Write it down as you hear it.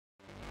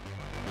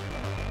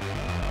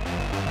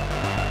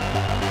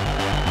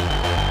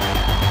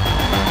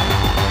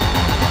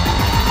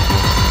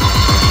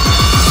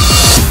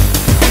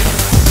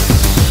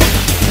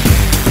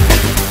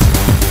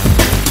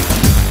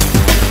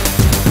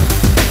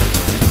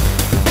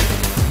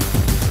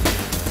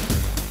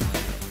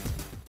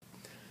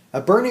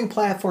A burning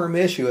platform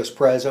issue is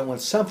present when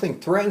something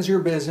threatens your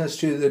business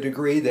to the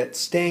degree that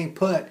staying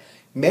put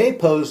may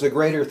pose the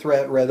greater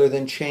threat rather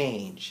than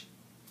change.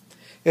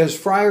 It was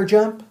fry or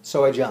jump,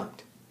 so I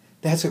jumped.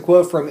 That's a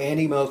quote from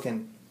Andy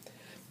Moken.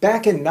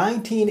 Back in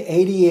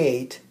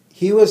 1988,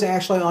 he was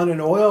actually on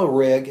an oil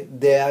rig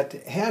that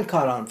had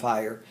caught on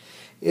fire.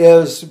 It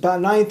was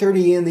about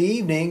 9:30 in the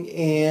evening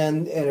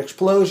and an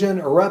explosion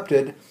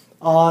erupted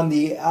on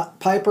the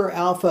Piper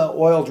Alpha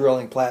oil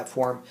drilling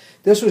platform.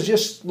 This was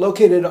just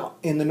located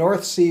in the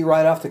North Sea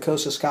right off the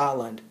coast of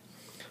Scotland.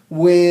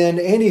 When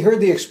Andy heard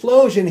the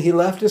explosion, he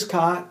left his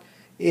cot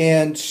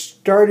and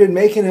started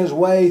making his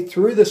way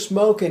through the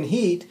smoke and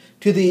heat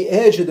to the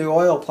edge of the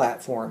oil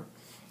platform.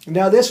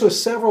 Now this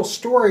was several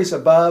stories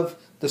above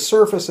the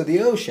surface of the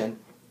ocean,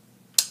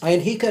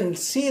 and he couldn't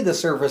see the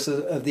surface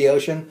of the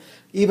ocean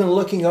even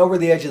looking over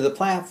the edge of the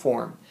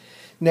platform.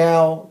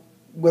 Now,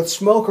 with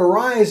smoke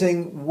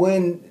arising,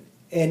 when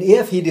and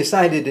if he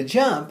decided to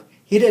jump,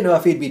 he didn't know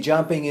if he'd be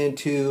jumping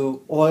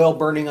into oil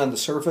burning on the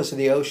surface of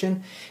the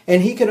ocean,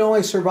 and he could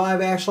only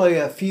survive actually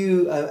a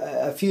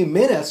few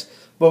minutes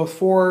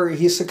before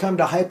he succumbed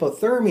to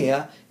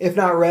hypothermia, if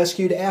not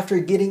rescued after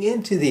getting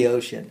into the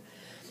ocean.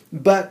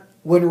 But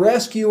when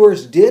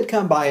rescuers did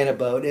come by in a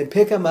boat and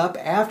pick him up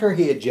after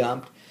he had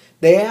jumped,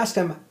 they asked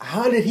him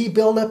how did he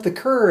build up the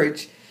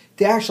courage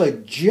to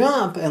actually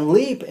jump and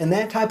leap in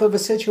that type of a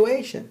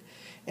situation.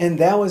 And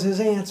that was his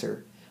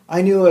answer.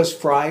 I knew it was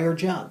fry or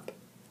jump.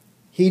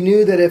 He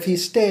knew that if he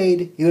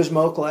stayed, he was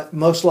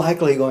most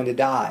likely going to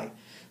die.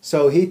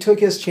 So he took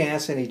his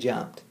chance and he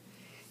jumped.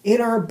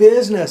 In our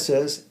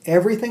businesses,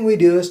 everything we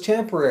do is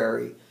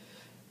temporary.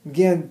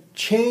 Again,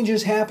 change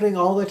is happening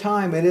all the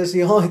time. It is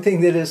the only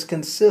thing that is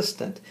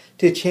consistent.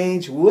 To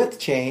change with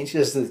change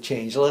is the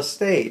changeless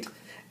state,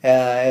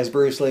 as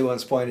Bruce Lee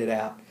once pointed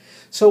out.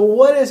 So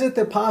what is it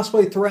that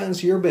possibly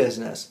threatens your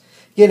business?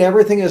 Again,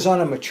 everything is on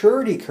a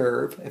maturity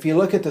curve. If you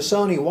look at the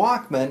Sony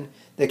Walkman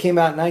that came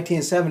out in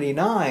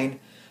 1979,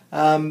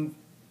 10,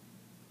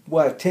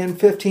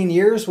 15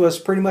 years was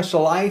pretty much the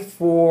life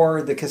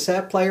for the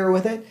cassette player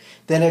with it.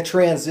 Then it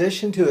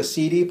transitioned to a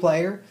CD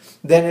player.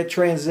 Then it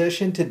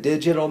transitioned to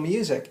digital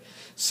music.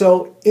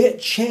 So it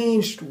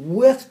changed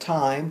with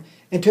time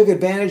and took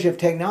advantage of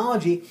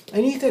technology,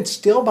 and you could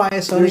still buy a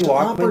Sony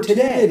Walkman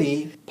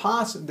today.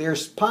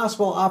 There's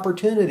possible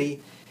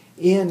opportunity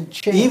in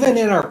change. Even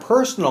in our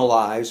personal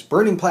lives,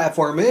 burning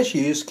platform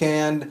issues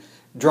can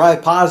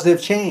drive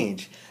positive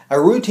change.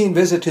 A routine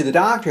visit to the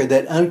doctor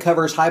that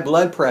uncovers high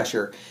blood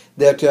pressure,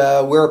 that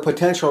we're a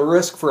potential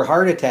risk for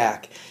heart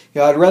attack.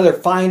 I'd rather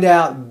find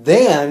out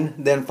then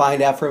than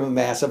find out from a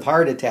massive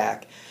heart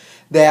attack.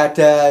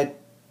 That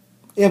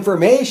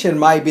information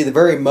might be the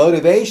very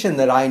motivation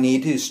that I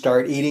need to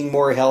start eating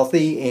more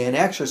healthy and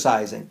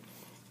exercising.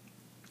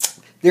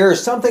 There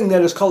is something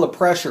that is called a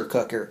pressure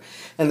cooker.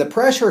 And the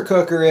pressure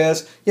cooker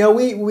is,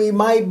 we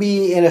might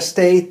be in a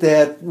state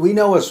that we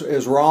know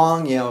is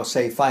wrong,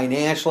 say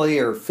financially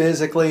or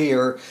physically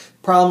or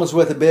problems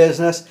with a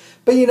business.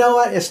 But you know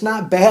what? It's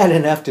not bad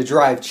enough to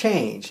drive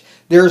change.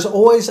 There's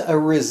always a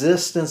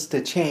resistance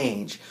to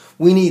change.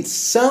 We need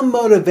some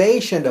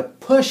motivation to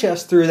push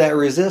us through that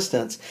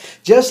resistance.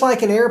 Just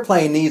like an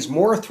airplane needs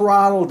more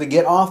throttle to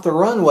get off the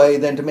runway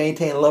than to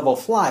maintain level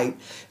flight,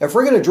 if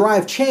we're going to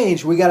drive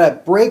change, we got to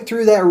break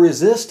through that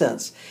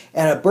resistance.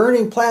 And a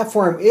burning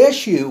platform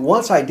issue,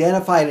 once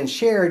identified and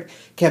shared,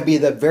 can be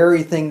the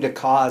very thing to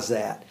cause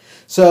that.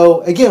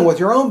 So again, with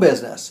your own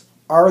business,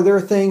 are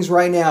there things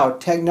right now,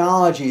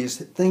 technologies,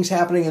 things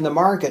happening in the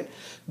market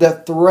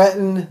that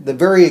threaten the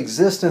very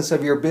existence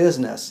of your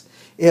business?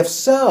 If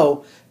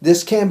so,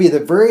 this can be the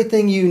very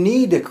thing you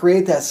need to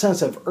create that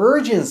sense of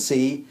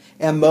urgency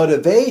and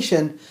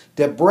motivation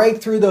to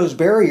break through those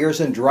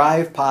barriers and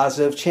drive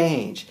positive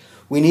change.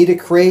 We need to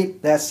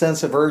create that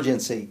sense of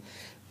urgency.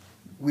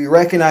 We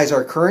recognize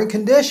our current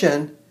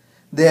condition,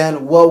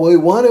 then what we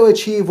want to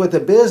achieve with the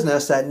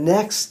business, that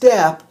next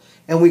step,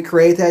 and we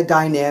create that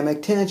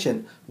dynamic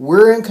tension.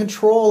 We're in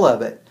control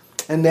of it.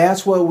 And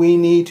that's what we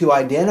need to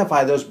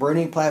identify, those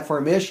burning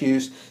platform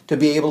issues, to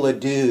be able to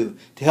do,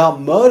 to help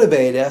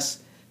motivate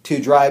us to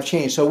drive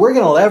change. So we're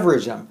going to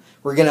leverage them.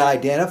 We're going to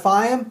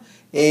identify them,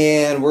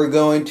 and we're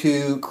going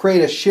to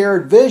create a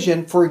shared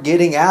vision for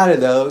getting out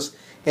of those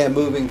and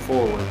moving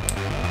forward.